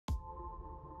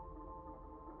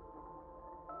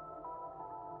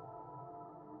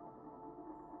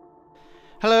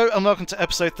Hello and welcome to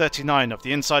episode 39 of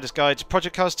the Insider's Guide to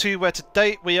Project Cars 2, where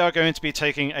today we are going to be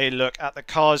taking a look at the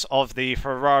cars of the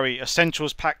Ferrari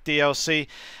Essentials Pack DLC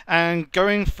and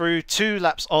going through 2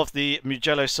 laps of the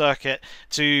Mugello circuit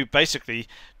to basically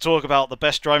talk about the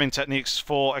best driving techniques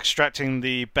for extracting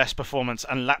the best performance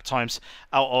and lap times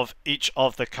out of each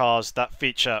of the cars that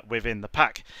feature within the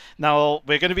pack. Now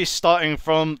we're going to be starting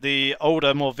from the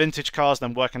older, more vintage cars,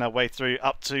 then working our way through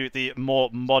up to the more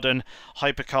modern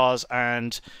hypercars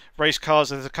and race cars.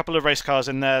 There's a couple of race cars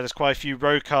in there, there's quite a few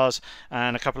road cars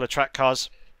and a couple of track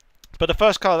cars. But the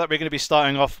first car that we're going to be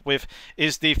starting off with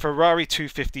is the Ferrari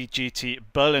 250 GT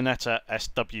Berlinetta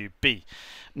SWB.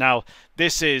 Now,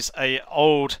 this is a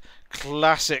old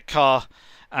classic car,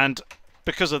 and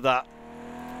because of that,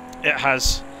 it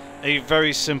has a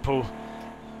very simple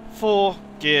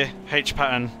 4-gear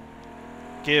H-pattern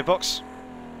gearbox.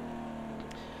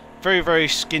 Very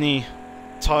skinny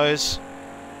tyres,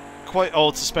 quite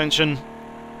old suspension,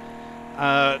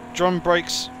 drum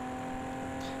brakes,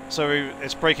 so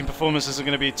its braking performance isn't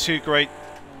going to be too great.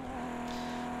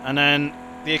 And then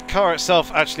the car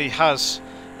itself actually has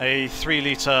a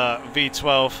 3-litre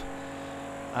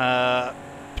V12,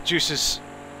 produces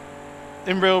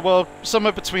in real world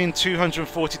somewhere between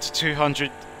 240 to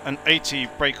 280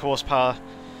 brake horsepower,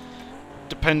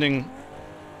 depending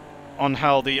on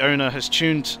how the owner has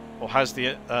tuned or has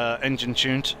the engine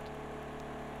tuned.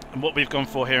 And what we've gone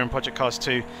for here in Project Cars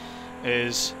 2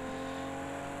 is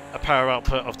a power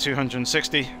output of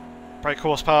 260 brake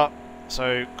horsepower,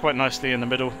 so quite nicely in the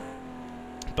middle.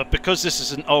 But because this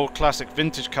is an old classic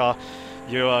vintage car,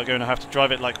 you are going to have to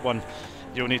drive it like one.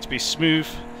 You'll need to be smooth,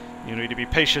 you need to be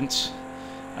patient,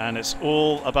 and it's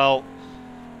all about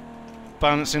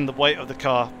balancing the weight of the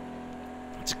car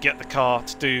to get the car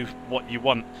to do what you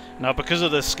want. Now, because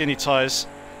of the skinny tyres,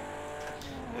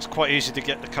 it's quite easy to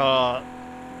get the car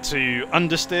to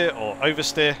understeer or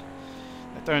oversteer.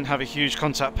 They don't have a huge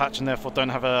contact patch and therefore don't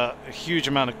have a huge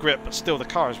amount of grip, but still the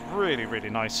car is really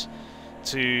nice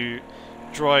to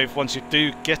drive. Once you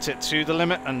do get it to the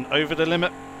limit and over the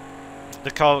limit, the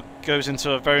car goes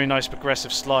into a very nice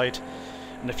progressive slide,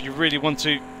 and if you really want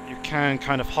to, you can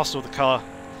kind of hustle the car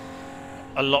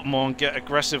a lot more and get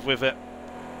aggressive with it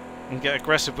and get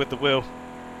aggressive with the wheel,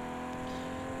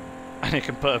 and it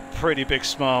can put a pretty big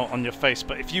smile on your face.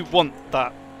 But if you want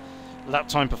that lap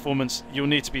time performance, you'll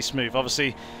need to be smooth.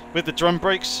 Obviously with the drum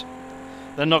brakes,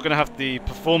 they're not going to have the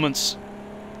performance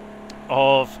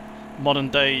of modern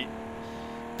day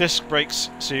disc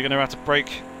brakes, so you're going to have to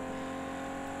brake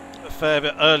a fair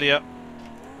bit earlier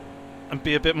and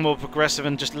be a bit more progressive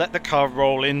and just let the car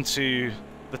roll into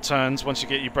the turns once you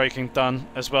get your braking done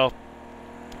as well.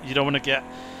 You don't want to get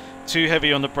too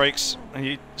heavy on the brakes, and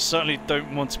you certainly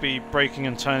don't want to be braking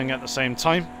and turning at the same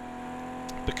time,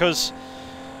 because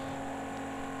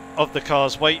of the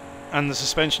car's weight and the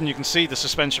suspension. You can see the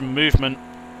suspension movement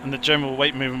and the general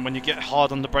weight movement when you get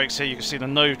hard on the brakes here. You can see the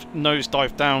nose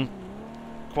dive down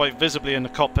quite visibly in the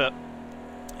cockpit.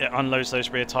 It unloads those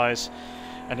rear tyres,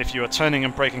 and if you are turning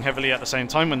and braking heavily at the same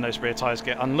time when those rear tyres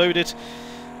get unloaded,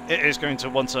 it is going to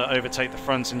want to overtake the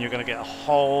fronts, and you're going to get a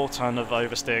whole ton of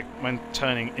oversteer when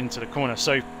turning into the corner.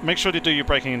 So make sure to do your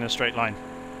braking in a straight line.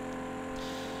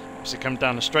 Obviously come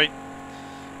down the straight,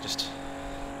 just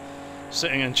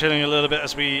sitting and chilling a little bit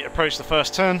as we approach the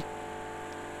first turn.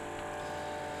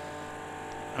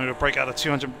 And we'll brake out the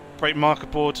 200 brake marker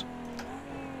board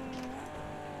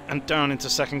and down into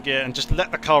second gear, and just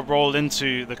let the car roll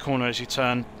into the corner as you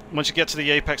turn. Once you get to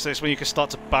the apex, that's when you can start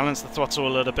to balance the throttle a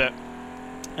little bit,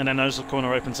 and then as the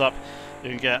corner opens up, you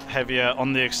can get heavier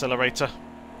on the accelerator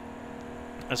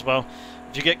as well.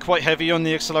 If you get quite heavy on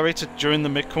the accelerator during the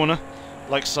mid corner,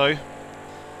 like so,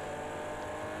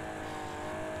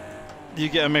 you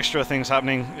get a mixture of things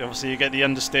happening. Obviously you get the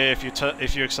understeer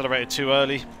if you accelerated too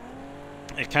early.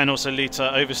 It can also lead to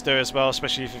oversteer as well,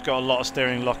 especially if you've got a lot of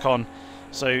steering lock on,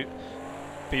 so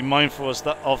be mindful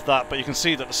of that. But you can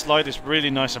see that the slide is really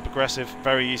nice and progressive,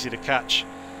 very easy to catch.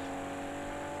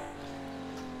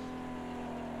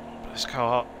 But this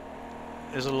car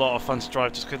is a lot of fun to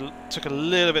drive. Just took a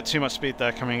little bit too much speed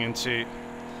there coming into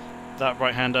that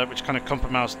right-hander, which kind of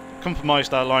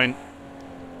compromised our line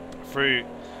through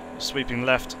sweeping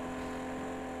left.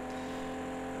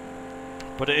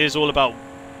 But it is all about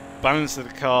balancing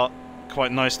the car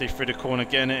quite nicely through the corner,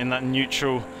 getting it in that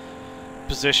neutral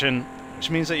position, which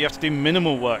means that you have to do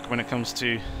minimal work when it comes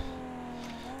to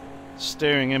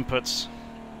steering inputs.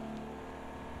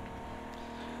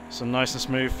 So nice and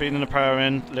smooth, feeding the power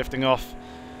in, lifting off,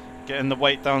 getting the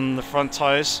weight down the front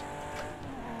tyres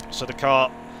so the car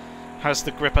has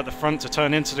the grip at the front to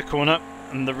turn into the corner,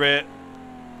 and the rear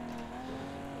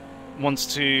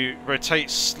wants to rotate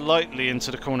slightly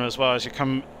into the corner as well. As you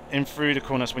come in through the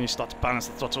corner, that's when you start to balance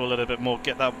the throttle a little bit more,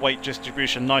 get that weight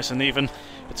distribution nice and even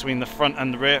between the front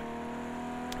and the rear.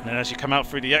 And then as you come out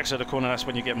through the exit of the corner, that's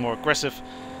when you get more aggressive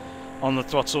on the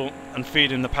throttle and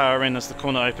feeding the power in as the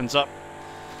corner opens up.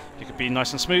 You can be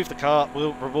nice and smooth. The car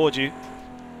will reward you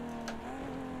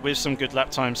with some good lap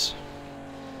times.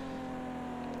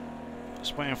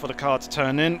 Just waiting for the car to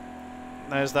turn in.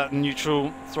 There's that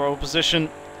neutral throttle position,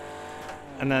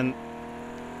 and then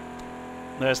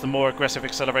there's the more aggressive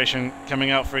acceleration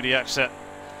coming out through the exit.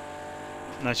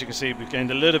 And as you can see, we've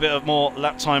gained a little bit of more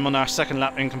lap time on our second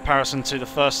lap in comparison to the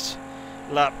first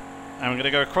lap, and we're going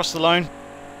to go across the line,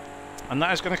 and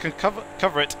that is going to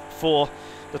cover it for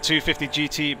the 250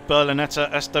 GT Berlinetta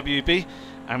SWB,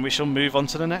 and we shall move on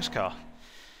to the next car.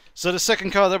 So the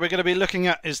second car that we're going to be looking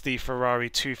at is the Ferrari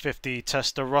 250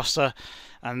 Testarossa,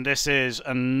 and this is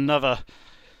another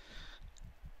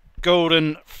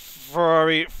golden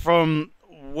Ferrari from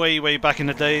way back in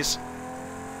the days.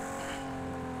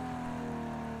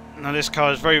 Now this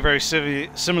car is very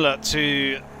similar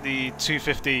to the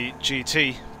 250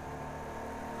 GT.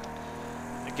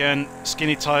 Again,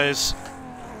 skinny tyres,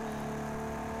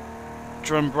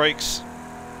 drum brakes,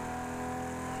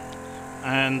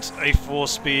 and a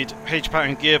 4-speed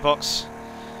H-pattern gearbox.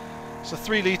 It's a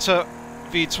 3-litre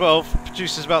V12,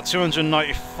 produces about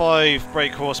 295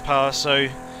 brake horsepower, so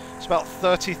it's about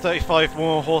 30-35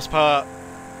 more horsepower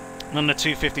than the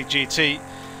 250 GT.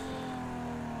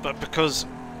 But because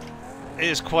it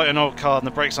is quite an old car and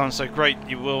the brakes aren't so great,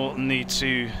 you will need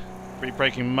to be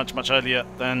braking much earlier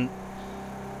than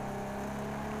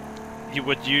you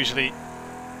would usually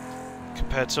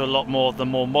compared to a lot more of the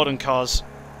more modern cars.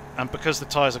 And because the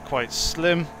tyres are quite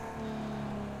slim,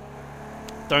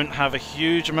 don't have a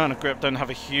huge amount of grip, don't have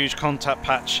a huge contact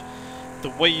patch, the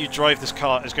way you drive this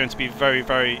car is going to be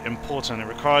very important. It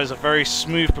requires a very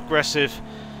smooth, progressive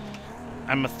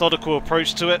and methodical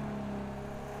approach to it.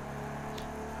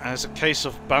 As a case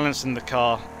of balancing the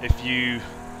car, if you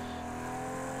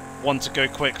want to go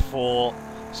quick for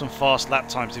some fast lap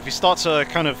times, if you start to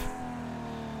kind of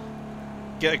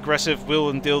get aggressive, wheel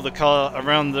and deal the car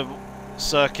around the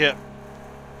circuit,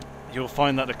 you'll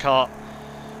find that the car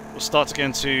will start to get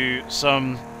into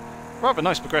some rather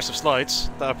nice progressive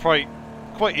slides that are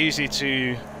quite easy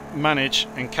to manage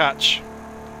and catch,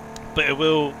 but it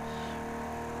will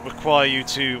require you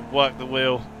to work the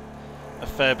wheel a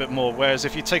fair bit more. Whereas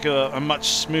if you take a much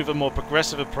smoother, more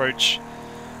progressive approach,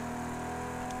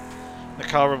 the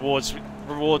car rewards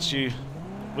you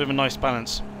with a nice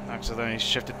balance. Accidentally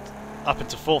shifted up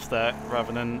into fourth there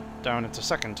rather than down into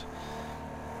second.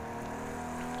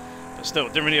 But still,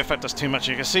 it didn't really affect us too much.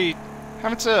 You can see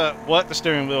having to work the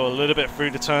steering wheel a little bit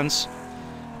through the turns,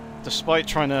 despite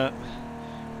trying to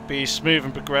be smooth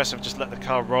and progressive, just let the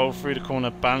car roll through the corner,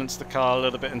 balance the car a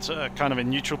little bit into a kind of a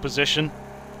neutral position,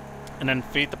 and then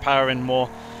feed the power in more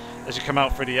as you come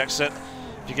out through the exit.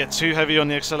 If you get too heavy on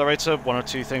the accelerator, one or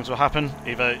two things will happen.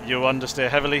 Either you'll understeer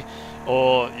heavily,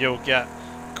 or you'll get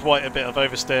quite a bit of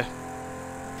oversteer,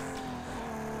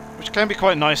 which can be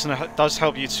quite nice, and it does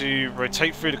help you to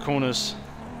rotate through the corners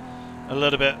a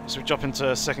little bit. So we drop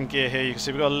into second gear here, you can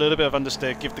see we've got a little bit of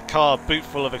understeer, give the car a boot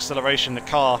full of acceleration. The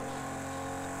car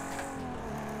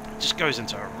just goes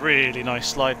into a really nice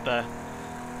slide there,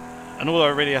 and all I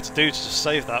really had to do to just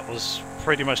save that was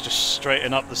pretty much just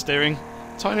straighten up the steering.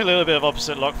 Tiny little bit of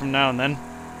opposite lock from now and then,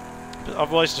 but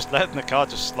otherwise just letting the car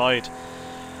just slide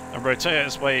and rotate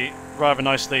its way rather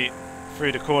nicely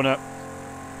through the corner.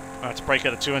 I had to brake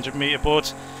at a 200 meter board.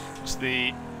 It's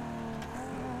the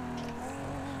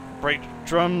brake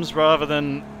drums rather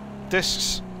than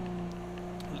discs.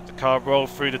 Let the car roll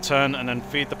through the turn and then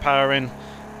feed the power in.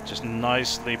 Just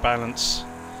nicely balance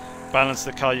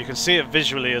the car. You can see it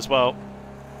visually as well.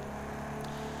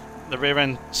 The rear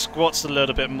end squats a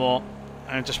little bit more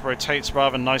and just rotates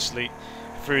rather nicely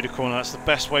through the corner. That's the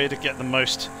best way to get the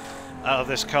most out of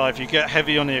this car. If you get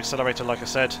heavy on the accelerator, like I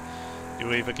said,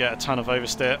 you'll either get a ton of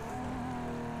oversteer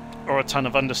or a ton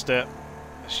of understeer.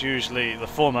 It's usually the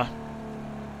former.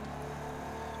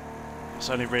 It's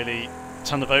only really a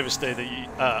ton of oversteer that you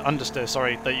understeer,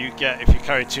 sorry, that you get if you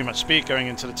carry too much speed going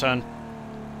into the turn.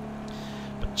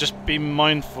 But just be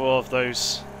mindful of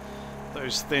those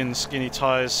thin, skinny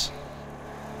tyres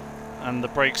and the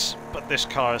brakes. But this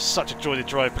car is such a joy to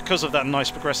drive because of that nice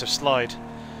progressive slide.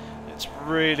 It's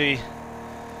really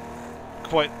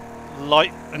quite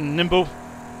light and nimble,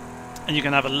 and you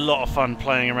can have a lot of fun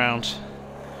playing around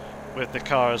with the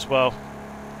car as well.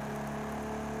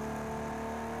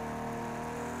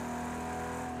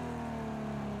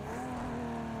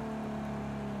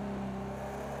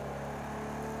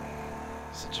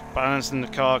 So just balancing the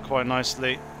car quite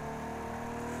nicely.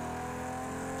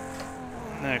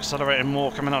 Now accelerating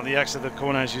more coming out the exit of the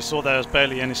corner. As you saw, there was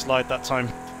barely any slide that time.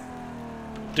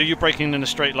 Do your braking in a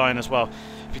straight line as well.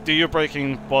 If you do your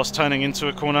braking whilst turning into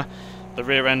a corner, the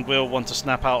rear end will want to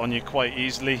snap out on you quite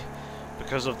easily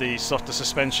because of the softer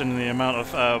suspension and the amount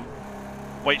of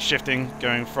weight shifting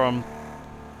going from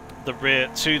the rear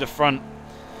to the front.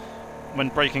 When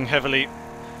braking heavily,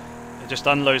 it just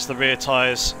unloads the rear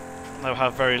tyres. They'll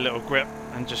have very little grip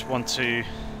and just want to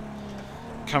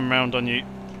come round on you.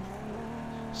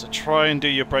 So try and do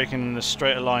your braking in as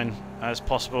straight a line as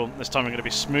possible. This time we're going to be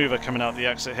smoother coming out the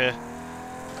exit here.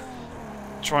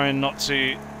 Trying not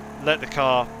to let the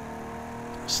car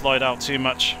slide out too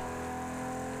much.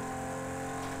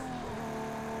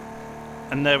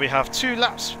 And there we have 2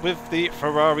 laps with the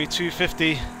Ferrari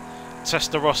 250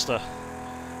 Testarossa.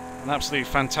 An absolutely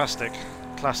fantastic,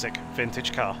 classic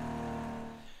vintage car.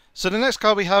 So the next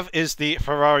car we have is the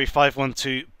Ferrari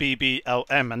 512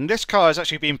 BBLM, and this car has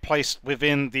actually been placed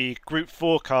within the Group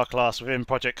 4 car class within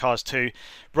Project Cars 2,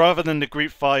 rather than the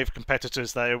Group 5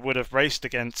 competitors that it would have raced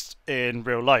against in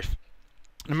real life.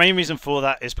 The main reason for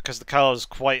that is because the car is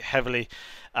quite heavily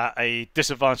at a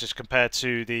disadvantage compared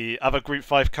to the other Group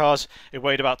 5 cars. It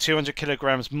weighed about 200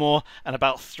 kilograms more, and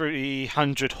about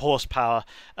 300 horsepower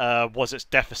was its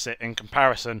deficit in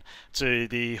comparison to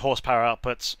the horsepower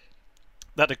outputs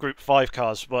that the Group 5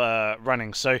 cars were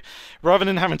running. So rather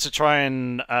than having to try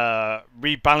and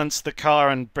rebalance the car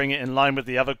and bring it in line with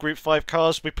the other Group 5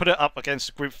 cars, we put it up against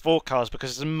the Group 4 cars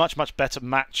because it's a much better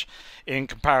match in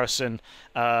comparison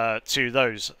to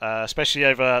those, especially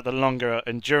over the longer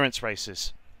endurance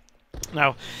races.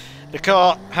 Now, the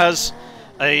car has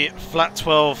a flat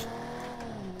 12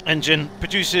 engine,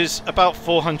 produces about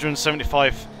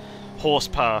 475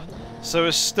 horsepower, so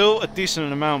it's still a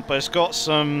decent amount, but it's got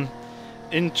some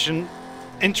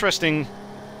interesting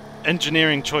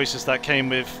engineering choices that came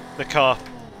with the car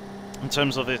in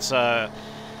terms of its the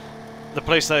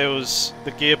place that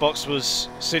the gearbox was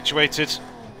situated.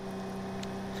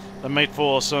 That made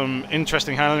for some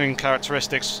interesting handling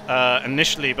characteristics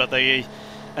initially, but they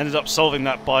ended up solving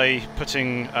that by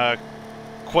putting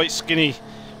quite skinny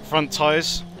front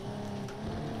tyres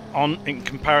on in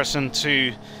comparison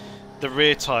to the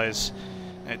rear tyres.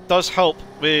 It does help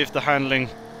with the handling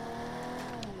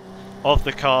of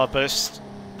the car, but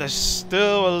there's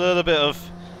still a little bit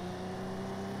of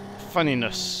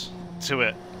funniness to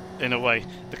it in a way.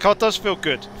 The car does feel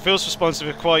good. It feels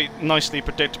responsive, quite nicely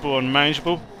predictable and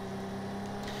manageable.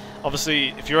 Obviously,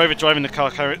 if you're overdriving the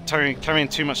car, carrying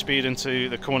too much speed into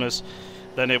the corners,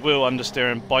 then it will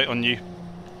understeer and bite on you.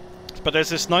 But there's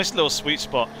this nice little sweet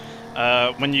spot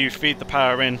when you feed the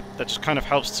power in that just kind of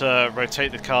helps to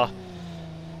rotate the car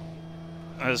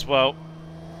as well.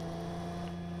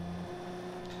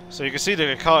 So you can see that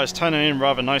the car is turning in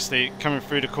rather nicely, coming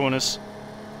through the corners.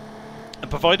 And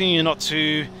providing you're not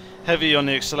too heavy on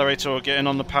the accelerator or getting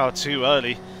on the power too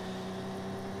early,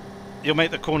 you'll make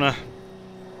the corner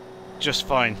just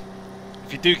fine.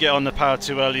 If you do get on the power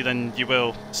too early, then you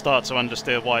will start to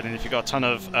understeer wide, and if you've got a ton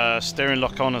of steering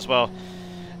lock on as well,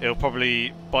 it'll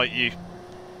probably bite you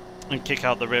and kick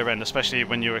out the rear end, especially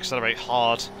when you accelerate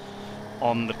hard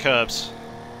on the curbs.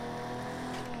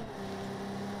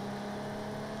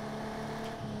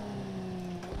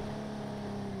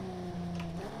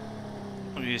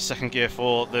 Use second gear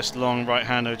for this long right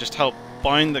hander, just help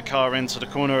bind the car into the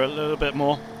corner a little bit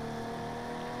more.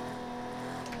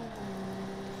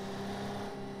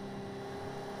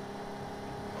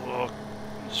 Oh,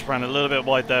 just ran a little bit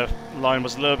wide there. Line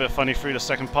was a little bit funny through the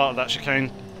second part of that chicane,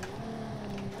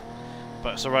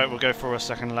 but it's alright, we'll go for a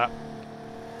second lap.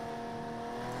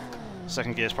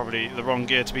 Second gear is probably the wrong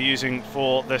gear to be using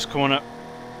for this corner.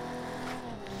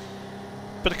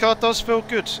 But the car does feel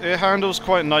good. It handles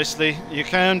quite nicely. You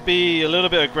can be a little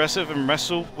bit aggressive and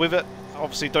wrestle with it.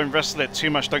 Obviously don't wrestle it too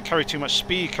much, don't carry too much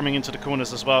speed coming into the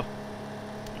corners as well,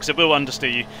 because it will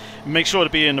understeer you. Make sure to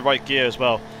be in the right gear as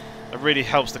well. It really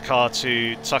helps the car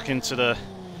to tuck into the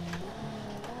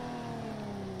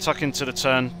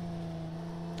turn.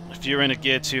 If you're in a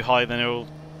gear too high, then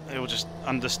it will just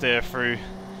understeer through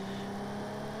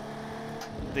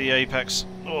the apex.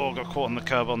 Oh, got caught on the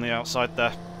curb on the outside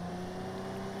there,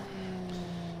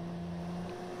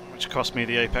 which cost me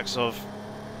the apex of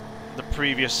the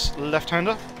previous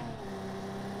left-hander.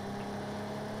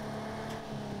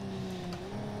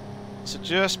 So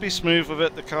just be smooth with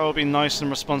it, the car will be nice and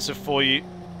responsive for you.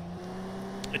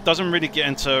 It doesn't really get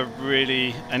into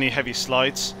any heavy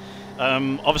slides.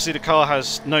 Obviously the car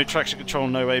has no traction control,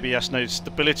 no ABS, no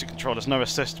stability control, there's no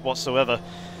assist whatsoever.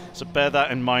 So bear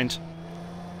that in mind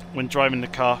when driving the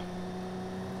car.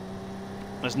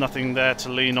 There's nothing there to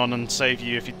lean on and save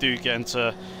you if you do get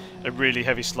into a really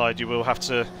heavy slide. You will have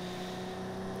to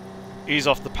ease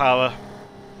off the power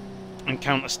and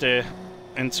counter steer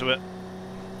into it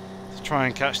to try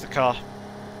and catch the car.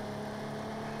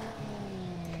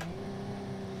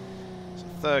 So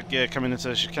third gear coming into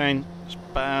the chicane, just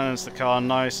balance the car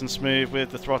nice and smooth with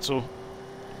the throttle,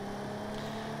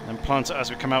 and then plant it as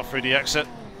we come out through the exit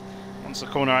once the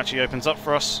corner actually opens up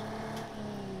for us.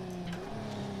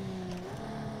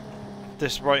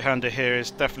 This right-hander here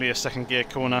is definitely a second gear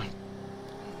corner.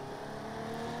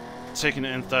 Taking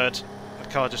it in third, the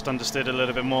car just understeered a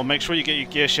little bit more. Make sure you get your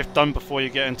gear shift done before you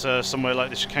get into somewhere like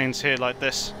the chicanes here like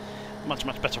this. Much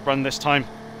better run this time,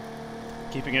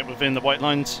 keeping it within the white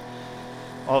lines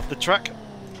of the track.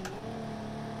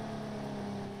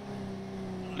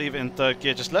 Leave it in third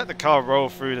gear, just let the car roll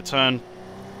through the turn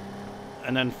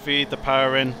and then feed the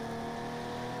power in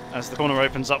as the corner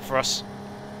opens up for us,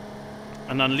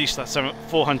 and unleash that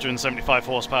 475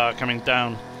 horsepower coming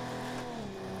down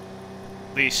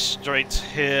the straight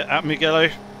here at Mugello.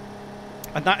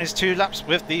 And that is 2 laps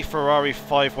with the Ferrari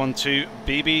 512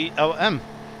 BBLM.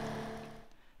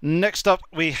 Next up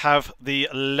we have the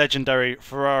legendary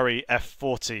Ferrari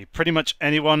F40. Pretty much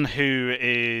anyone who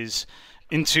is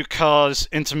into cars,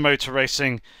 into motor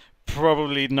racing,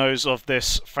 probably knows of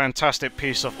this fantastic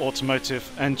piece of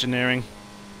automotive engineering.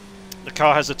 The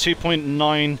car has a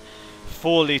 2.9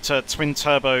 4-litre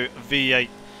twin-turbo V8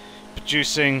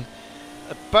 producing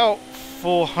about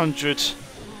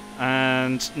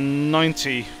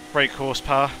 490 brake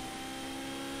horsepower.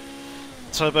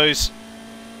 Turbo's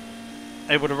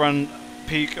able to run a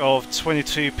peak of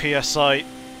 22 psi,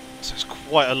 so it's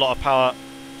quite a lot of power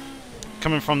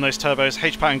coming from those turbos.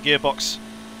 H-pattern gearbox,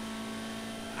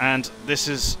 and this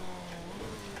is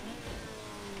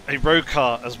a road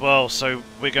car as well, so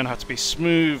we're going to have to be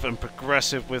smooth and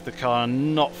progressive with the car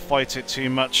and not fight it too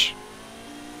much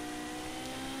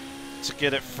to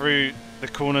get it through the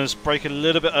corners. Brake a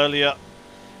little bit earlier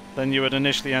than you would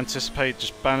initially anticipate,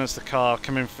 just balance the car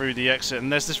coming through the exit.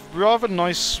 And there's this rather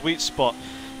nice sweet spot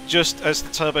just as the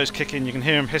turbos kick in. You can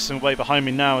hear them hissing away behind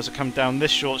me now as I come down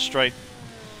this short straight.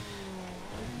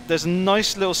 There's a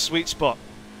nice little sweet spot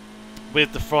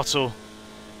with the throttle,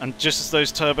 and just as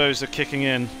those turbos are kicking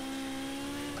in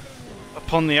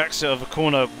upon the exit of a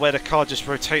corner where the car just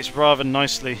rotates rather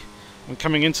nicely. When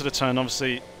coming into the turn,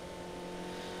 obviously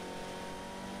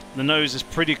the nose is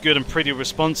pretty good and pretty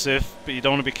responsive, but you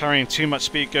don't want to be carrying too much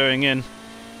speed going in,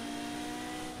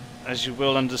 as you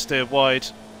will understeer wide.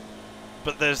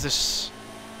 But there's this,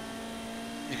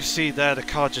 you can see there the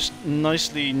car just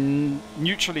nicely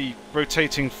neutrally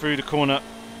rotating through the corner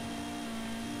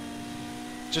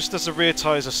just as the rear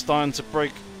tyres are starting to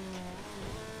break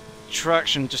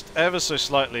traction just ever so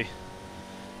slightly.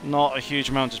 Not a huge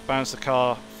amount, just bounce the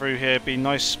car through here, be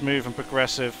nice, smooth and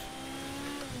progressive.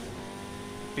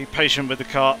 Be patient with the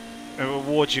car, it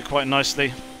rewards you quite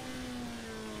nicely.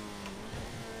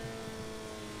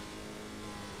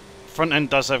 Front end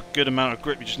does have a good amount of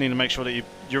grip, you just need to make sure that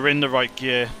you're in the right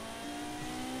gear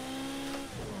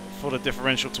for the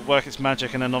differential to work its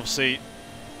magic. And then obviously,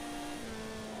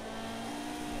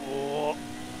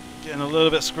 getting a little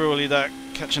bit squirrely there,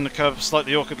 catching the curb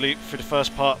slightly awkwardly through the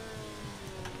first part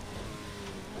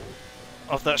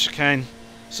of that chicane.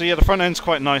 So yeah, the front end's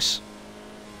quite nice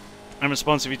and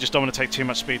responsive. You just don't want to take too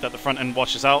much speed that the front end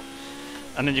washes out.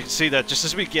 And then you can see that just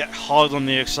as we get hard on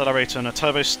the accelerator and the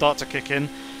turbos start to kick in,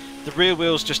 the rear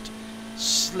wheels just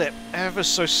slip ever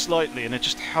so slightly, and it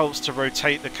just helps to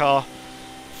rotate the car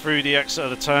through the exit of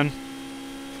the turn.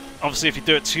 Obviously, if you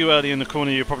do it too early in the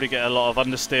corner, you'll probably get a lot of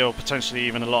understeer or potentially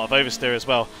even a lot of oversteer as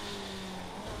well.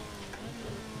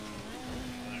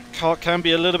 Car can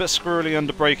be a little bit squirrely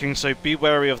under braking, so be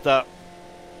wary of that.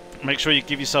 Make sure you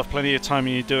give yourself plenty of time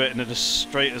and you do it in as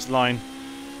straight as line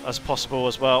as possible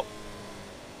as well.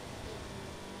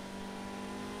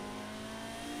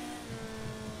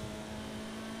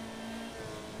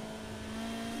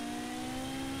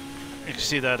 You can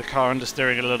see there the car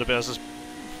understeering a little bit as it's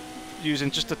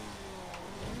using just a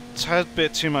tad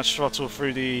bit too much throttle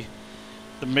through the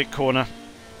mid corner.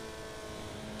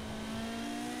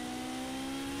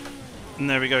 And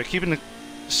there we go, keeping the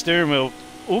steering wheel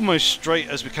almost straight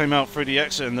as we came out through the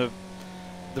exit, and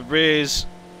the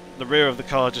rear of the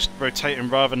car just rotating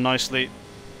rather nicely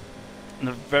in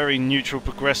a very neutral,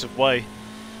 progressive way.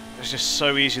 It's just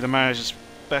so easy to manage. It's the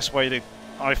best way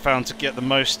I found to get the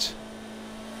most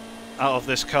out of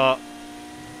this car.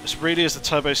 It's really as the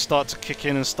turbos start to kick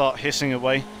in and start hissing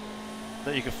away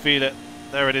that you can feel it.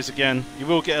 There it is again. You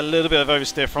will get a little bit of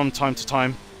oversteer from time to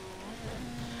time,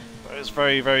 but it's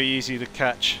very, very easy to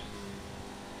catch.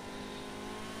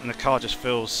 and the car just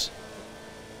feels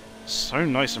so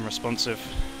nice and responsive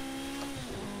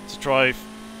to drive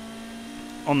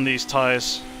on these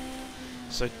tyres.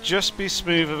 So just be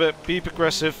smooth with it, be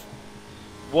progressive,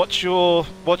 watch your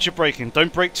braking,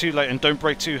 don't brake too late and don't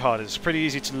brake too hard. It's pretty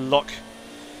easy to lock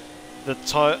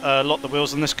the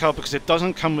wheels on this car because it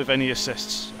doesn't come with any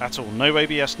assists at all. No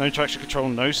ABS, no traction control,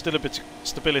 no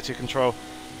stability control.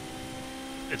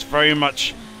 It's very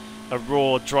much a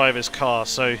raw driver's car,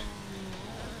 so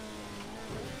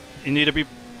you need to be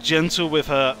gentle with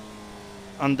her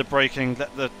under braking,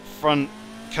 let the front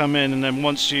come in, and then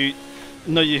once you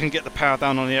know you can get the power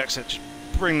down on the exit, just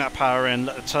bring that power in,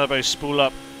 let the turbo spool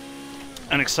up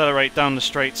and accelerate down the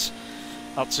straights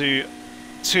up to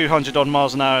 200 odd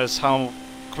miles an hour is how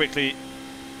quickly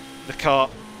the car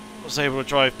was able to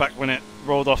drive back when it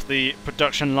rolled off the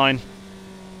production line.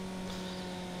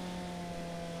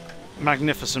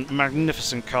 Magnificent,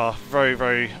 magnificent car. Very,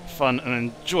 very fun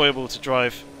and enjoyable to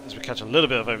drive as we catch a little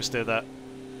bit of oversteer there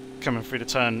coming through the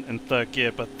turn in third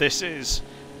gear, but this is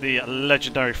the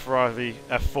legendary Ferrari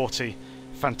F40.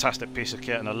 Fantastic piece of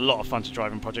kit and a lot of fun to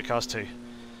drive in Project Cars 2.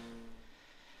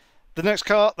 The next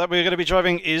car that we're going to be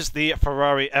driving is the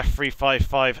Ferrari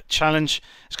F355 Challenge.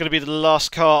 It's going to be the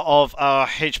last car of our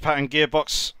H-pattern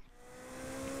gearbox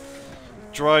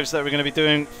drives that we're going to be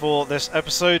doing for this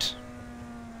episode.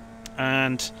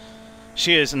 And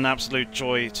she is an absolute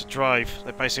joy to drive.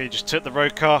 They basically just took the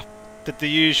road car, did the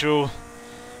usual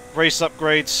race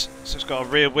upgrades, so it's got a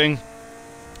rear wing,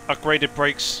 upgraded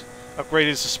brakes,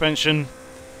 upgraded suspension,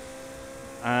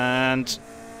 and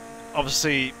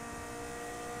obviously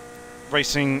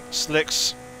racing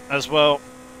slicks as well.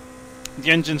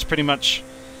 The engine's pretty much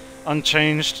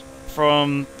unchanged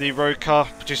from the road car,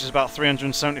 produces about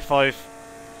 375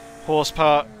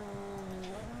 horsepower,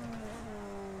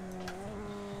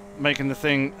 making the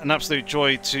thing an absolute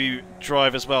joy to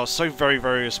drive as well. So very,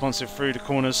 very responsive through the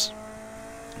corners.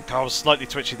 The car was slightly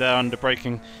twitchy there under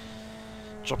braking,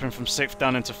 dropping from 6th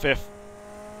down into 5th.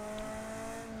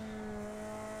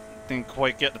 Didn't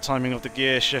quite get the timing of the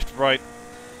gear shift right,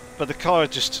 but the car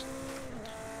just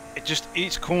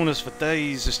eats corners for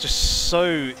days. It's just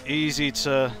so easy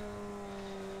to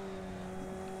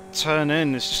turn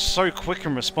in. It's just so quick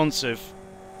and responsive,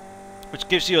 which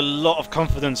gives you a lot of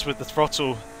confidence with the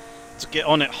throttle to get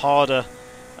on it harder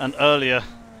and earlier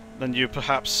than you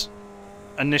perhaps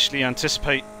initially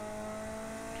anticipate.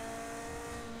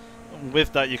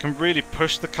 With that, you can really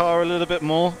push the car a little bit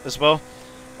more as well.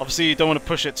 Obviously you don't want to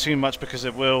push it too much because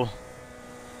it will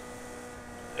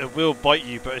bite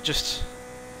you, but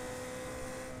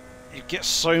you get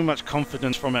so much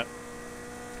confidence from it.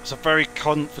 It's a very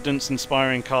confidence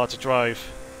inspiring car to drive.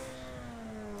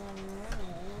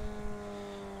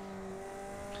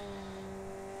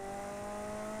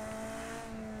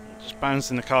 Just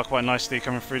balancing the car quite nicely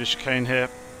coming through the chicane here,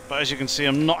 but as you can see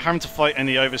I'm not having to fight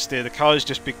any oversteer. The car is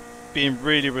just being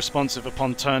really responsive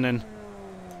upon turning.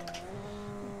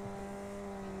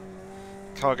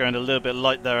 Car going a little bit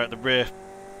light there at the rear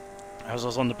as I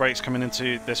was on the brakes coming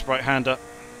into this right-hander.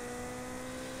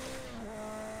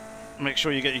 Make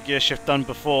sure you get your gear shift done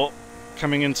before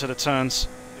coming into the turns.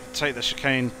 Take the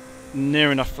chicane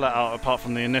near enough flat out apart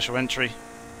from the initial entry.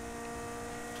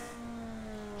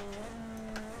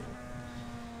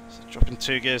 So dropping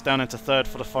 2 gears down into 3rd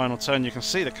for the final turn. You can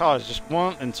see the car is just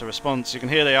wanting to respond. You can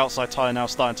hear the outside tyre now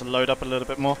starting to load up a little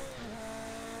bit more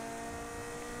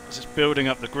as it's building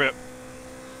up the grip.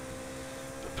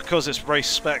 Because it's race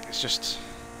spec, it's just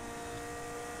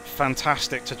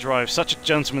fantastic to drive. Such a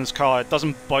gentleman's car. It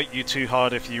doesn't bite you too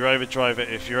hard if you overdrive it,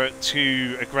 if you're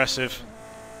too aggressive.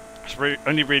 It's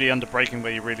only really under braking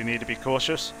where you really need to be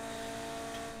cautious.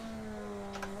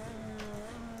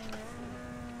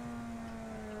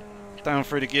 Down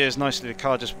through the gears nicely, the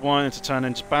car just wanting to turn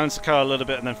in, just balance the car a little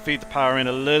bit and then feed the power in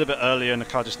a little bit earlier and the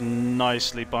car just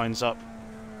nicely binds up.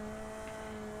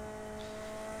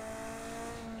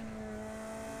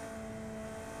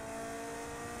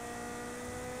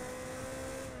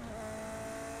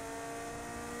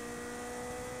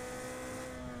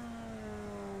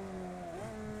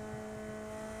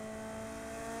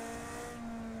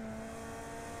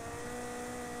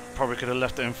 Probably could have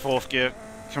left it in 4th gear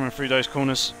coming through those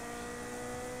corners.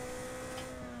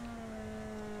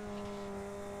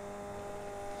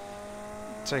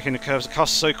 Taking the curves, the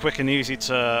car's so quick and easy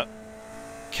to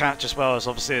catch as well, as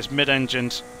obviously it's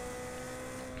mid-engined.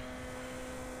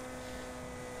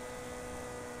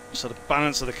 So the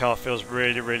balance of the car feels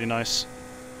really, really nice.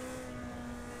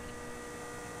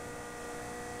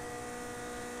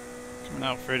 Coming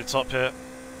out through the top here.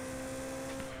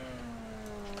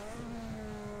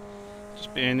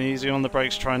 Just being easy on the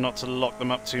brakes, trying not to lock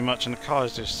them up too much, and the car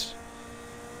is just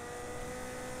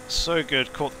so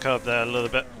good. Caught the curb there a little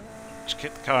bit. Just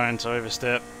kicked the car into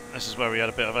oversteer. This is where we had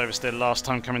a bit of oversteer last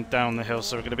time coming down the hill,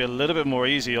 so we're going to be a little bit more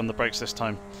easy on the brakes this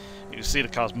time. You can see the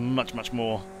car's much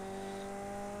more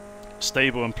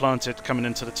stable and planted coming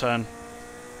into the turn.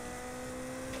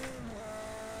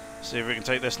 See if we can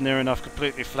take this near enough,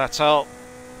 completely flat out,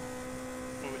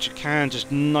 which you can,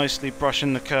 just nicely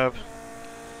brushing the curb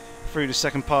through the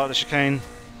second part of the chicane.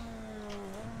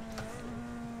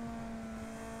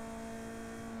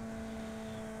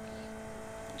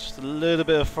 Just a little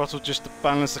bit of throttle just to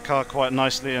balance the car quite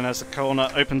nicely, and as the corner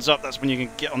opens up, that's when you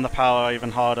can get on the power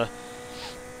even harder,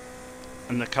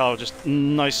 and the car will just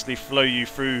nicely flow you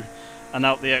through and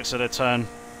out the exit of the turn.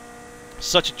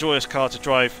 Such a joyous car to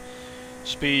drive.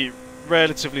 Just be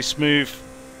relatively smooth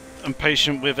and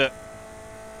patient with it,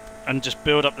 and just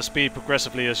build up the speed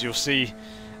progressively, as you'll see,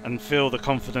 and feel the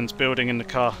confidence building in the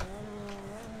car.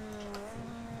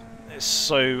 It's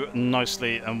so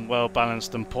nicely and well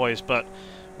balanced and poised. But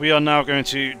we are now going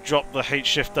to drop the H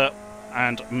shifter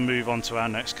and move on to our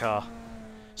next car.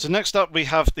 So next up we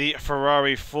have the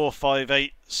Ferrari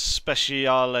 458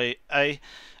 Speciale A.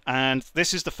 And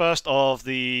this is the first of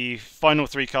the final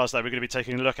three cars that we're going to be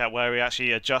taking a look at, where we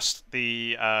actually adjust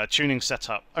the tuning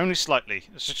setup only slightly.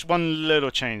 It's just one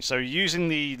little change. So using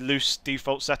the loose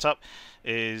default setup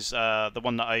is the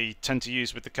one that I tend to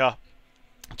use with the car.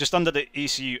 Just under the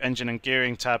ECU engine and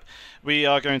gearing tab, we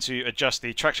are going to adjust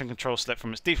the traction control slip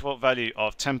from its default value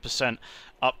of 10%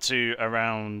 up to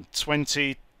around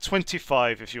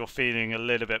 25 if you're feeling a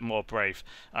little bit more brave.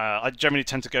 I generally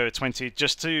tend to go with 20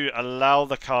 just to allow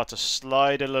the car to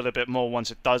slide a little bit more once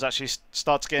it does actually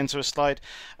start to get into a slide,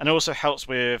 and it also helps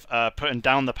with putting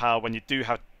down the power when you do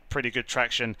have pretty good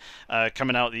traction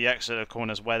coming out the exit of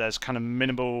corners where there's kind of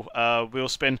minimal wheel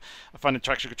spin. I find the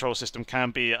traction control system can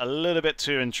be a little bit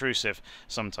too intrusive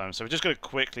sometimes, so we're just going to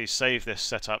quickly save this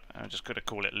setup. I'm just going to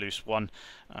call it loose 1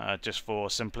 just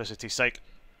for simplicity's sake,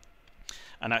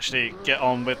 and actually get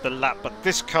on with the lap. But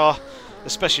this car, the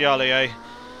Speciale A,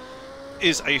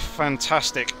 is a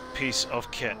fantastic piece of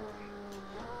kit.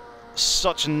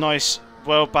 Such a nice,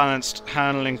 well-balanced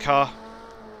handling car.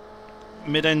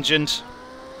 Mid-engined,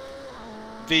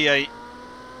 V8,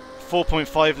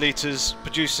 4.5 litres,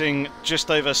 producing just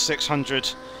over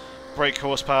 600 brake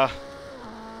horsepower.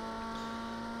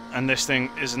 And this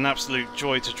thing is an absolute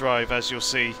joy to drive, as you'll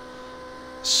see.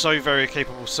 So very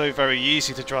capable, so very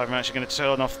easy to drive. I'm actually going to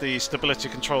turn off the stability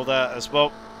control there as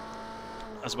well,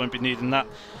 as I won't be needing that.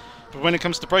 But when it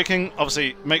comes to braking,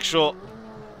 obviously make sure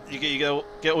you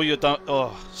get all your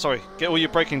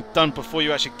braking done before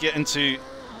you actually get into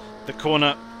the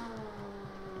corner.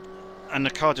 And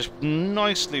the car just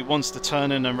nicely wants to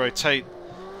turn in and rotate.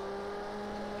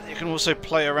 You can also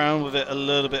play around with it a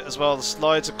little bit as well. The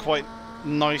slides are quite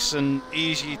nice and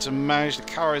easy to manage. The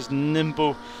car is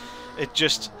nimble.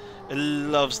 It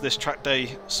loves this track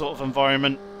day sort of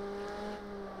environment.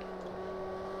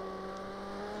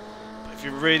 But if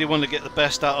you really want to get the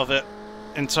best out of it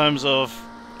in terms of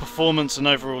performance and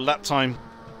overall lap time,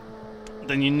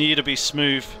 then you need to be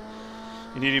smooth.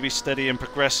 You need to be steady and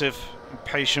progressive and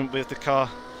patient with the car.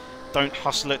 Don't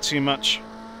hustle it too much.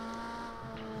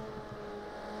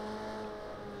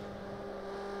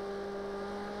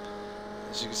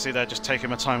 As you can see there, just taking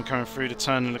my time coming through the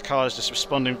turn, and the car is just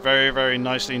responding very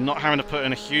nicely, not having to put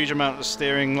in a huge amount of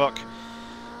steering lock.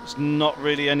 There's not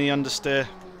really any understeer.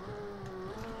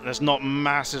 There's not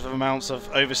massive amounts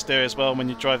of oversteer as well when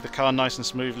you drive the car nice and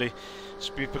smoothly.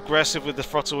 Just be progressive with the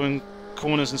throttle in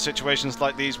corners and situations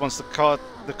like these. Once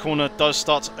the corner does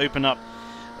start to open up,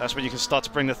 that's when you can start to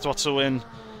bring the throttle in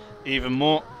even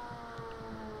more.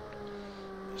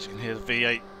 As you can hear the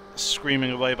V8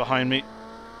 screaming away behind me.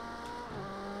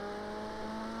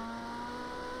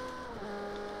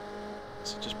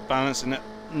 So just balancing it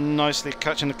nicely,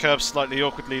 catching the curb slightly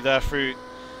awkwardly there through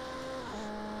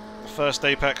the first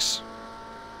apex,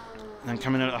 and then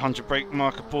coming in at 100 brake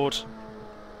marker board,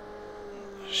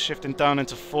 shifting down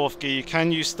into 4th gear. You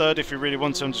can use 3rd if you really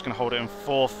want to. I'm just going to hold it in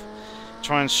 4th,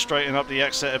 try and straighten up the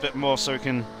exit a bit more so we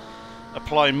can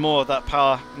apply more of that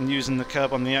power and using the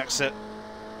curb on the exit.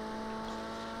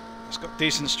 It's got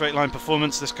decent straight line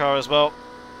performance, this car as well.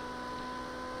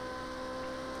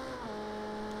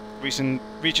 Reaching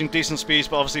decent speeds,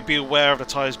 but obviously be aware of the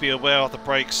tyres, be aware of the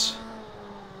brakes,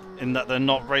 in that they're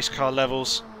not race car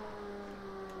levels.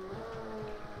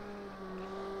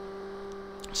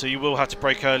 So you will have to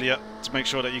brake earlier to make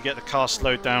sure that you get the car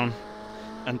slowed down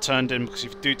and turned in, because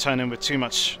if you do turn in with too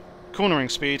much cornering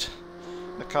speed,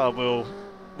 the car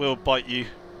will bite you.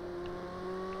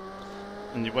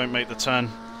 and you won't make the turn.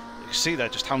 You can see there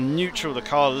just how neutral the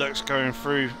car looks going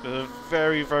through. A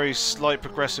very, very slight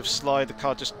progressive slide. The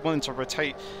car just wanting to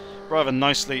rotate rather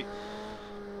nicely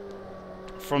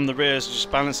from the rears,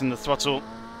 just balancing the throttle.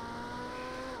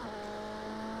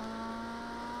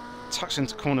 Tucks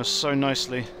into corners so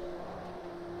nicely.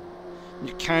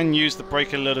 You can use the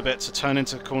brake a little bit to turn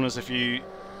into corners if you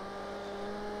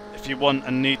want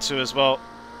and need to as well.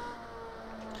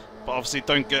 But obviously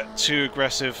don't get too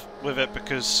aggressive with it,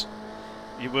 because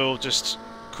you will just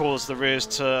cause the rears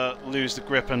to lose the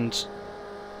grip and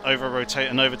over rotate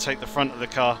and overtake the front of the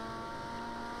car.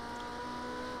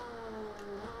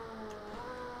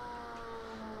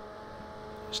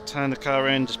 Just turn the car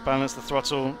in, just balance the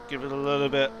throttle, give it a little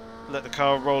bit, let the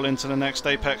car roll into the next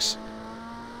apex,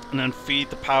 and then feed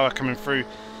the power coming through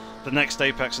the next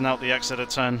apex and out the exit of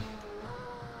turn.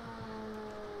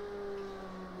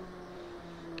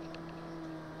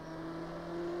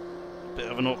 Bit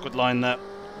of an awkward line there.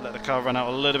 Let the car run out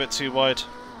a little bit too wide.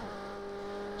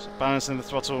 So balancing the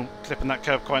throttle, clipping that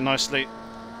curb quite nicely.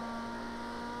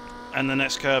 And the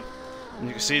next curb. And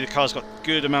you can see the car's got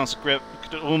good amounts of grip. You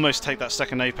could almost take that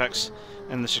second apex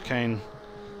in the chicane.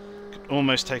 Could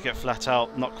almost take it flat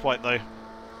out. Not quite though.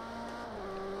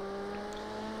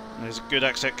 And there's a good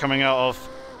exit coming out of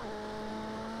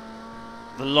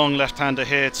the long left-hander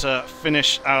here to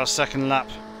finish our second lap.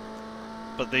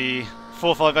 But the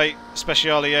 458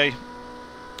 Speciale A,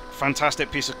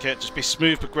 fantastic piece of kit. Just be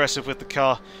smooth, progressive with the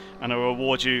car, and it will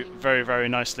reward you very, very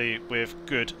nicely with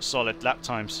good, solid lap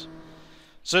times.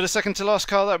 So the second to last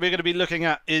car that we're going to be looking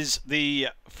at is the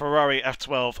Ferrari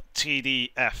F.O.O.L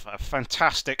TDF, a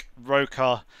fantastic road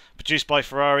car produced by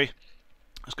Ferrari.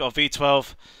 It's got a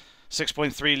V12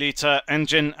 6.3 litre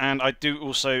engine, and I do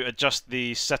also adjust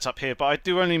the setup here, but I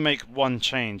do only make one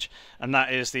change, and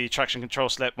that is the traction control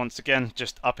slip. Once again,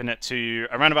 just upping it to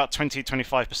around about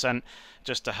 20-25%,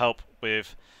 just to help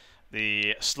with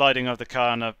the sliding of the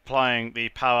car and applying the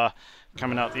power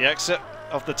coming out the exit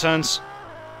of the turns.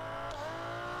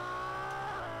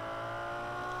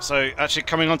 So actually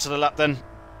coming onto the lap then,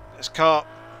 this car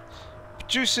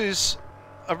produces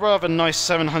a rather nice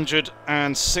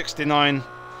 769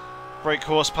 brake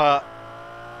horsepower,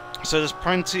 so there's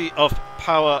plenty of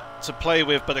power to play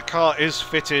with, but the car is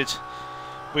fitted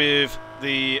with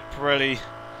the Pirelli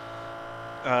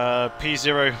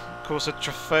P0 Corsa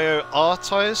Trofeo R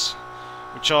tyres,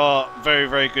 which are very,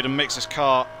 very good and makes this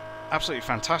car absolutely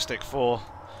fantastic for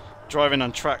driving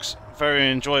on tracks. Very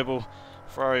enjoyable.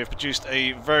 Ferrari have produced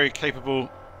a very capable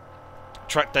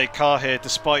track day car here,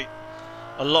 despite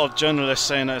a lot of journalists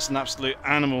saying that it's an absolute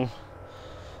animal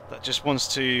that just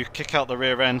wants to kick out the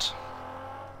rear end.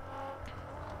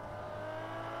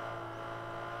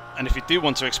 And if you do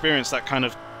want to experience that kind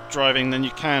of driving, then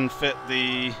you can fit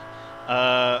the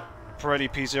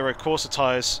Pirelli P0 Corsa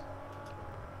tyres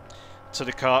to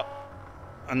the car,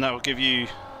 and that will give you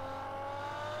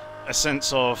a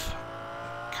sense of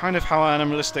kind of how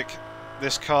animalistic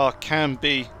this car can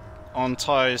be on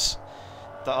tyres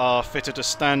that are fitted as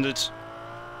standard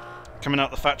coming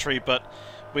out the factory. But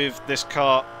with this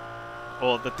car,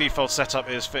 or the default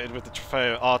setup is fitted with the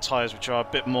Trofeo R tyres, which are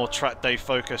a bit more track day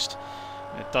focused.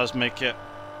 It does make it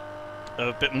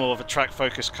a bit more of a track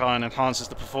focused car and enhances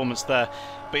the performance there.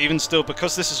 But even still,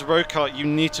 because this is a road car, you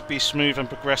need to be smooth and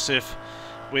progressive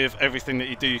with everything that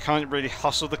you do. You can't really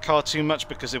hustle the car too much,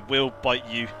 because it will bite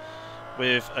you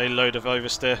with a load of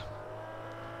oversteer.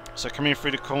 So coming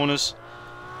through the corners,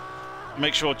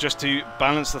 make sure just to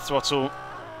balance the throttle,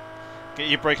 get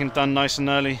your braking done nice and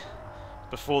early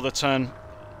before the turn,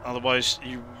 otherwise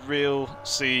you will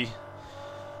see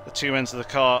the two ends of the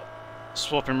car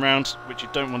swapping round, which you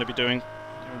don't want to be doing.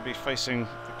 You want to be facing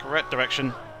the correct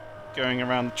direction going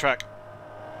around the track.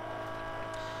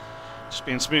 Just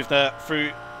being smooth there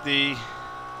through the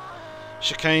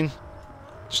chicane.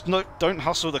 Just don't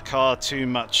hustle the car too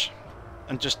much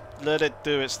and just let it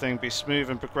do its thing. Be smooth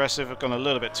and progressive. I've gone a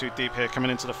little bit too deep here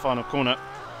coming into the final corner.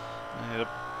 A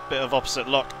bit of opposite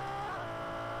lock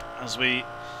as we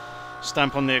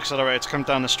stamp on the accelerator to come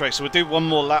down the straight. So we'll do one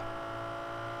more lap.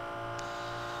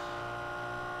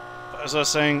 But as I was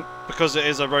saying, because it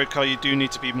is a road car, you do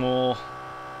need to be more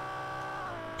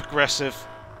progressive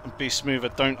and be smoother.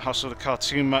 Don't hustle the car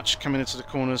too much coming into the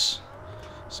corners.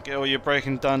 So get all your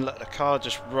braking done, let the car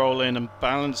just roll in and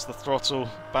balance the throttle,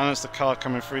 balance the car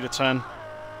coming through the turn.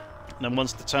 And then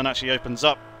once the turn actually opens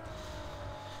up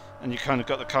and you kind of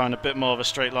got the car in a bit more of a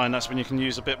straight line, that's when you can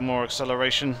use a bit more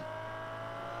acceleration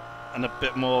and a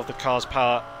bit more of the car's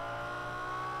power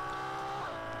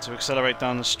to accelerate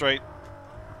down the straight.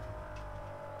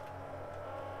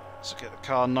 So get the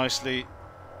car nicely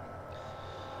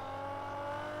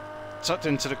tucked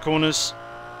into the corners,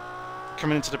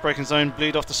 coming into the braking zone,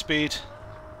 bleed off the speed,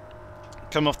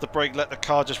 come off the brake, let the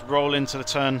car just roll into the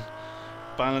turn,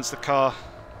 balance the car.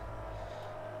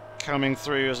 Coming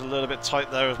through is a little bit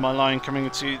tight there with my line coming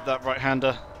into that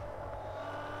right-hander.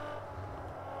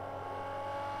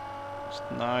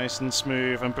 Just nice and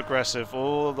smooth and progressive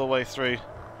all the way through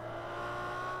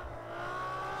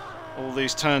all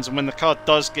these turns, and when the car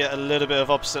does get a little bit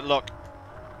of opposite lock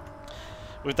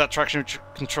with that traction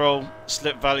control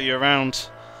slip value around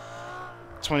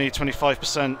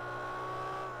 20-25%,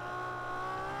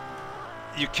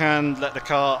 you can let the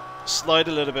car slide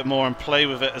a little bit more and play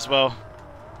with it as well.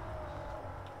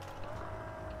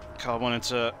 Car wanted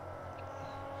to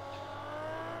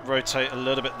rotate a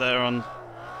little bit there on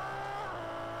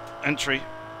entry,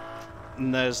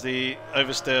 and there's the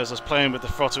oversteer. As I was playing with the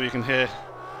throttle, you can hear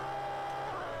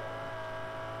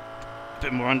a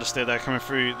bit more understeer there coming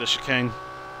through the chicane.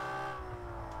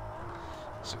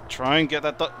 So try and get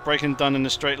that braking done in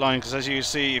a straight line, because as you can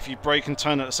see, if you brake and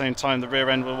turn at the same time, the rear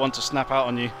end will want to snap out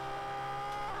on you.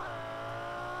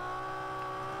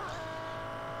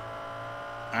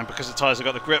 And because the tyres have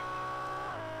got the grip,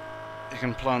 you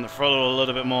can plant the throttle a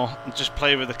little bit more and just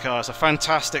play with the car. It's a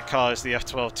fantastic car, it's the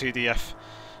F.O.O.L 2DF,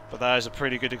 but that is a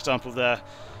pretty good example there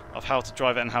of how to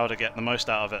drive it and how to get the most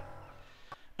out of it.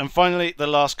 And finally, the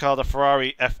last car, the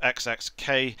Ferrari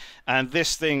FXXK, and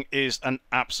this thing is an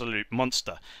absolute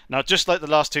monster. Now, just like the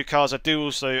last two cars, I do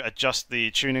also adjust the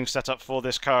tuning setup for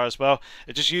this car as well.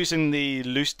 It's just using the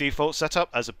loose default setup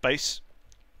as a base.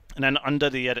 And then under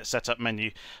the edit setup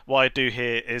menu, what I do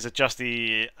here is adjust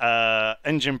the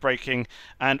engine braking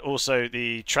and also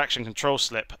the traction control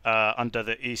slip under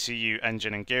the ECU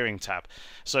engine and gearing tab.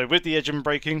 So with the engine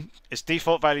braking, its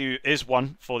default value is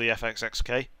 1 for the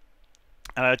FXXK.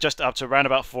 And I adjust it up to around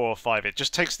about 4 or 5. It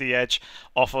just takes the edge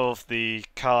off of the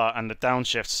car and the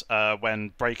downshifts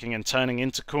when braking and turning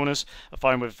into corners. I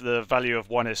find with the value of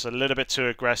 1 it's a little bit too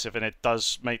aggressive, and it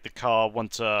does make the car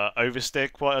want to oversteer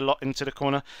quite a lot into the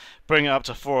corner. Bring it up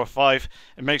to 4 or 5,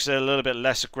 it makes it a little bit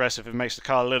less aggressive. It makes the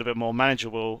car a little bit more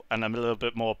manageable and a little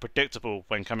bit more predictable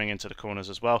when coming into the corners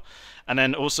as well. And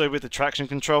then also with the traction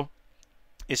control,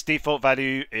 its default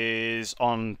value is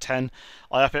on 10.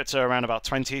 I up it to around about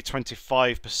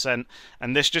 20-25%,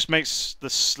 and this just makes the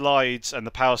slides and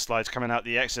the power slides coming out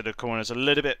the exit of corners a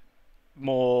little bit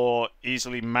more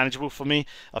easily manageable for me.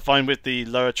 I find with the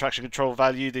lower traction control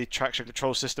value, the traction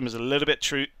control system is a little bit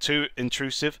too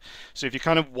intrusive. So if you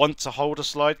kind of want to hold a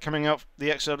slide coming out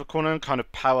the exit of the corner and kind of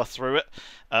power through it,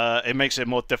 it makes it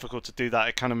more difficult to do that.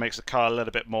 It kind of makes the car a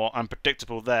little bit more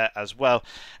unpredictable there as well.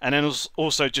 And then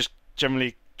also just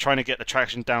generally trying to get the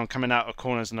traction down coming out of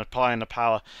corners and applying the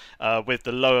power with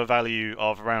the lower value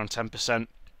of around 10%.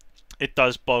 It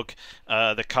does bog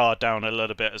the car down a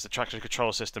little bit as the traction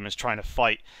control system is trying to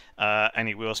fight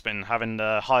any wheel spin. Having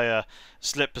the higher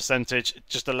slip percentage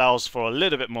just allows for a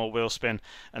little bit more wheel spin,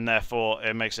 and therefore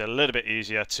it makes it a little bit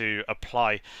easier to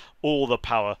apply all the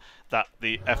power that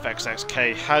the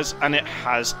FXXK has, and it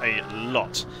has a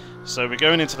lot. So we're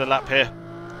going into the lap here,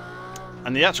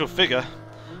 and the actual figure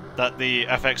that the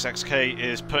FXXK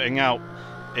is putting out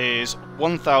is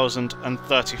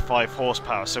 1035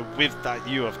 horsepower. So with that,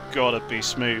 you have got to be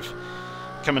smooth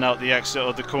coming out the exit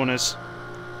of the corners.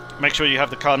 Make sure you have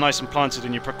the car nice and planted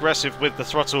and you're progressive with the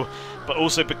throttle, but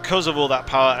also because of all that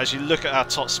power, as you look at our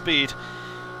top speed,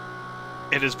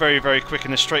 it is very, very quick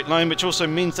in a straight line, which also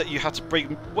means that you have to brake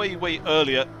way, way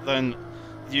earlier than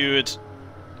you would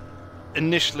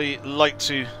initially like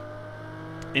to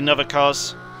in other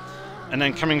cars. And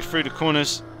then coming through the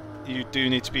corners, you do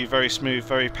need to be very smooth,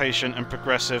 very patient and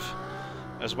progressive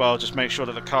as well. Just make sure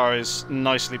that the car is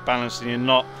nicely balanced and you're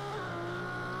not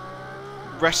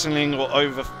wrestling or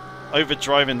over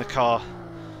driving the car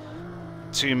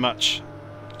too much.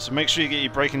 So make sure you get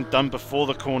your braking done before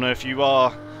the corner. If you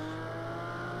are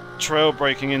trail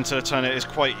braking into the turn, it is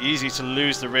quite easy to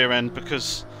lose the rear end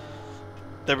because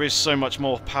there is so much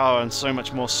more power and so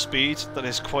much more speed that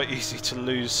it's quite easy to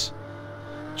lose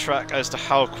track as to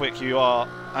how quick you are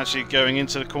actually going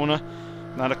into the corner.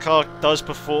 Now the car does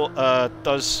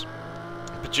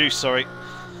produce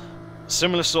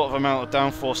similar sort of amount of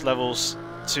downforce levels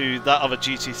to that of a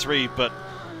GT3, but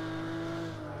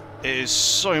it is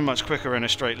so much quicker in a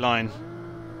straight line.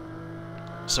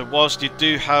 So whilst you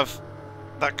do have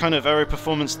that kind of aero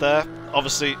performance there,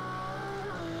 obviously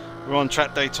we're on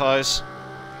track day tyres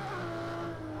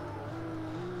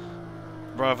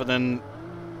rather than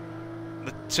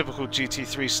the typical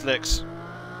GT3 slicks,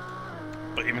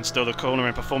 but even still the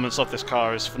cornering performance of this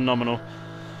car is phenomenal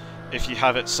if you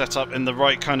have it set up in the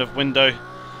right kind of window.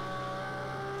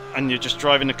 and you're just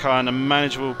driving the car in a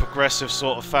manageable, progressive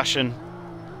sort of fashion.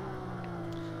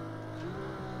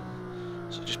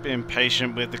 So just being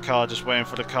patient with the car, just waiting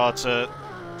for the car to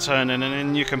turn in, and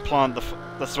then you can plant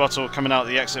the throttle coming out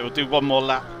the exit. We'll do one more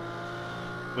lap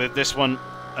with this one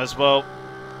as well,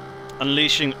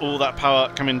 unleashing all that power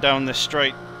coming down this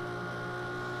straight.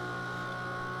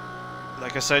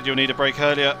 Like I said, you'll need a brake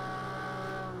earlier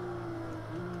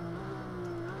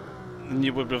than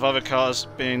you would with other cars,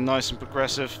 being nice and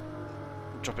progressive.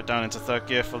 Drop it down into third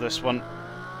gear for this one.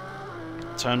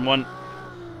 Turn one.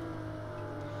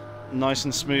 Nice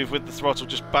and smooth with the throttle.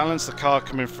 Just balance the car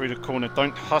coming through the corner.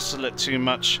 Don't hustle it too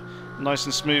much. Nice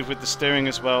and smooth with the steering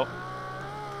as well.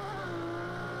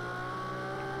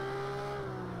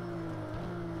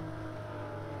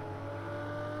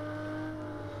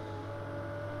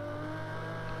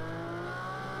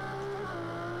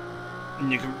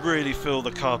 And you can really feel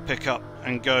the car pick up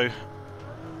and go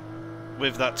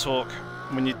with that torque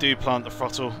when you do plant the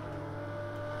throttle.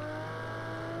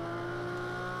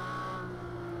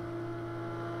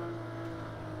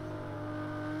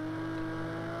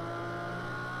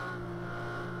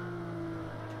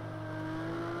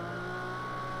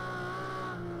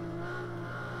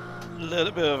 A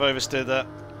little bit of oversteer there,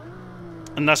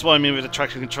 and that's what I mean with the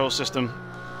traction control system,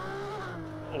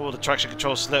 or the traction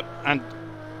control slip. And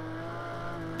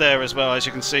there as well, as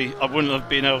you can see, I wouldn't have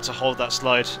been able to hold that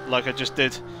slide like I just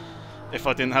did if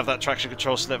I didn't have that traction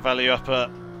control slip value up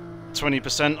at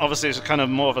 20%. Obviously it's a kind of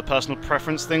more of a personal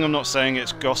preference thing. I'm not saying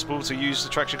it's gospel to use the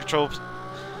traction control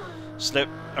slip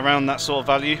around that sort of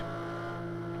value,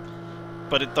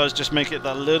 but it does just make it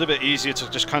that little bit easier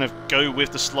to just kind of go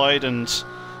with the slide and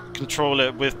control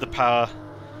it with the power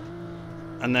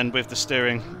and then with the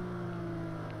steering.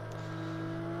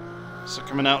 So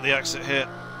coming out the exit here,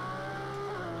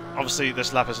 obviously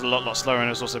this lap is a lot slower and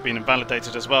has also been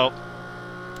invalidated as well,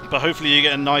 but hopefully you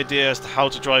get an idea as to how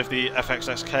to drive the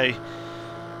FXXK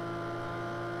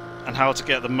and how to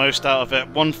get the most out of it.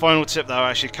 One final tip that I'll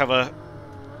actually cover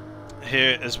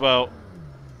here as well,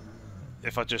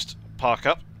 if I just park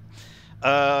up.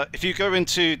 If you go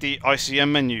into the ICM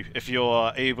menu, if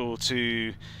you're able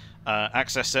to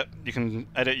access it, you can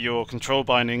edit your control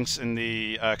bindings in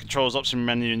the controls option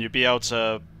menu, and you'll be able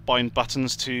to bind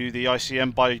buttons to the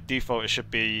ICM. By default it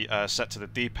should be set to the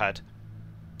D-pad,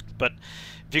 but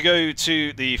if you go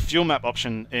to the fuel map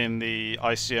option in the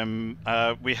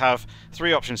ICM, we have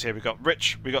three options here. We've got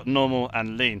rich, we've got normal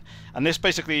and lean, and this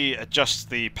basically adjusts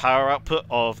the power output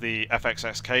of the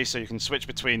FXXK, so you can switch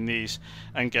between these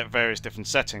and get various different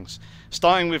settings.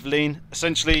 Starting with lean,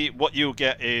 essentially what you'll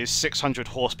get is 600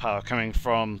 horsepower coming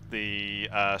from the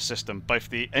system, both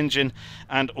the engine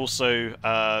and also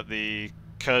the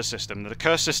KERS system. The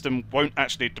KERS system won't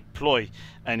actually deploy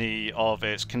any of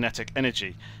its kinetic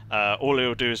energy. All it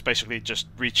will do is basically just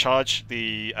recharge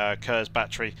the KERS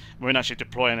battery. We won't actually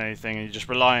deploy anything, and you're just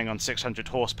relying on 600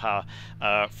 horsepower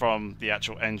from the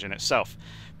actual engine itself.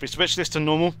 If we switch this to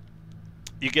normal,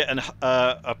 you get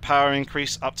a power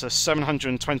increase up to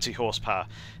 720 horsepower.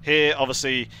 Here,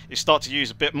 obviously, you start to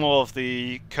use a bit more of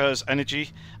the KERS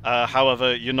energy.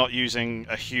 However, you're not using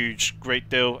a great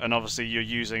deal, and obviously you're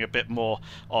using a bit more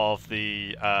of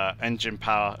the engine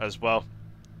power as well.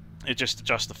 It just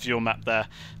adjusts the fuel map there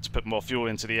to put more fuel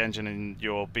into the engine, and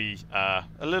you'll be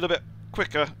a little bit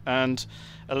quicker and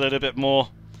a little bit more,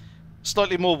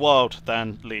 slightly more wild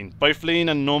than lean. Both lean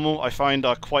and normal I find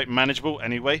are quite manageable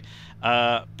anyway,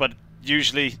 but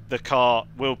usually the car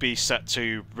will be set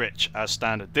to rich as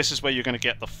standard. This is where you're going to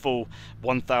get the full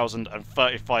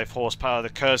 1035 horsepower. The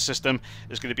KERS system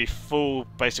is going to be full,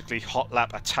 basically hot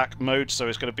lap attack mode, so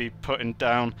it's going to be putting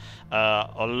down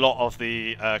a lot of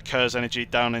the KERS energy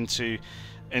down into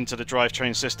the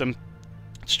drivetrain system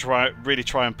to really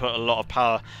try and put a lot of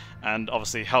power and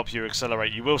obviously help you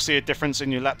accelerate. You will see a difference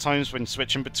in your lap times when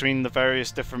switching between the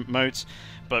various different modes,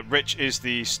 but rich is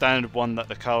the standard one that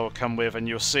the car will come with, and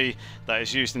you'll see that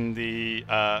it's using the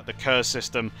KERS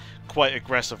system quite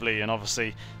aggressively, and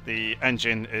obviously the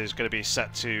engine is going to be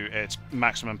set to its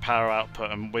maximum power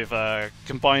output, and with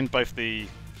combined both the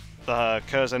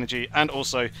KERS energy and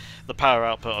also the power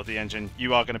output of the engine,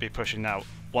 you are going to be pushing out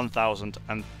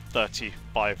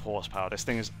 1035 horsepower. This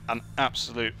thing is an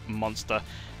absolute monster,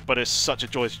 but it's such a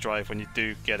joy to drive when you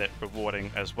do get it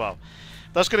rewarding as well.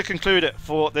 That's going to conclude it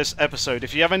for this episode.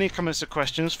 If you have any comments or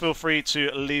questions, feel free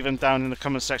to leave them down in the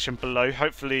comment section below.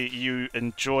 Hopefully you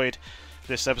enjoyed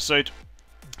this episode.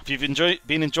 If you've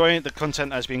been enjoying the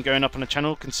content that has been going up on the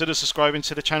channel, consider subscribing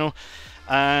to the channel.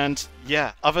 And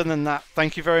yeah, other than that,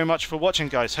 thank you very much for watching,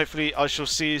 guys. Hopefully I shall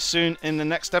see you soon in the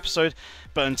next episode,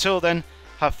 but until then,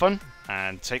 have fun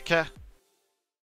and take care.